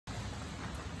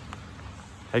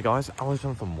Hey guys, Alex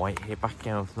Jonathan White here, back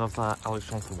again with another Alex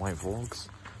Jonathan White vlogs.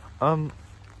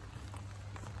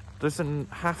 There's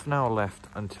half an hour left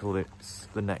until it's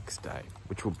the next day,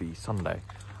 which will be Sunday.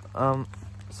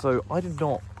 So I did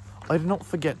not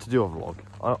forget to do a vlog.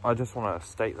 I just want to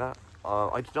state that.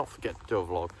 I did not forget to do a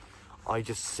vlog. I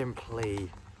just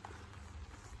simply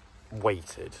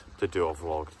waited to do a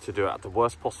vlog, to do it at the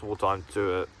worst possible time, to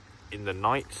do it in the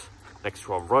night, next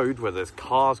to a road where there's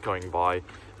cars going by,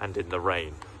 and in the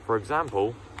rain. For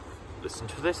example, listen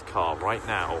to this car right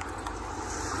now.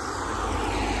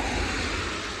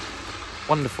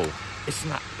 Wonderful. Isn't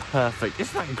that perfect?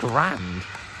 Isn't that grand?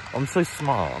 I'm so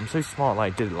smart. I'm so smart that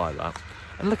I did it like that.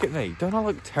 And look at me. Don't I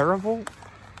look terrible?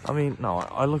 I mean, no,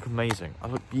 I look amazing. I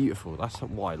look beautiful. That's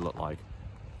what I look like.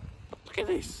 Look at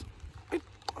this. I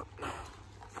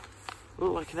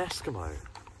look like an Eskimo.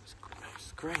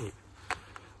 It's great.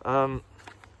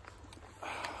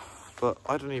 But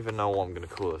I don't even know what I'm going to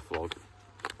call this vlog.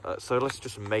 So let's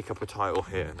just make up a title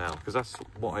here now, because that's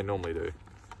what I normally do.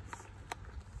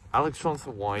 Alex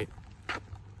Jonathan White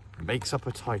makes up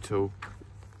a title.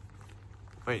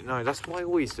 Wait, no, that's what I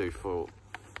always do for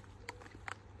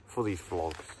these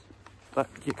vlogs.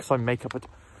 Because I make up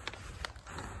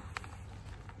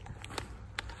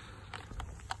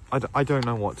I don't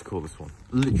know what to call this one.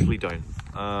 Literally don't.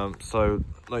 So,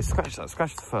 like, scratch that.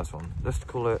 Scratch the first one. Let's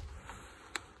call it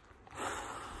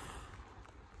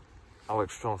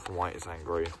Alex Jonathan White is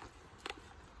angry.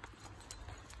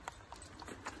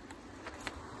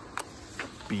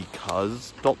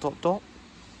 Because ... There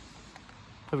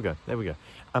we go. There we go.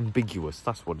 Ambiguous.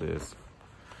 That's what it is.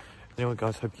 Anyway,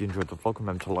 guys, hope you enjoyed the vlog.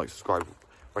 Remember to like, subscribe,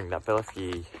 ring that bell if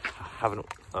you haven't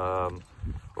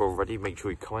already. Make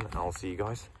sure you comment, and I'll see you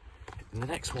guys in the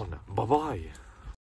next one. Bye bye.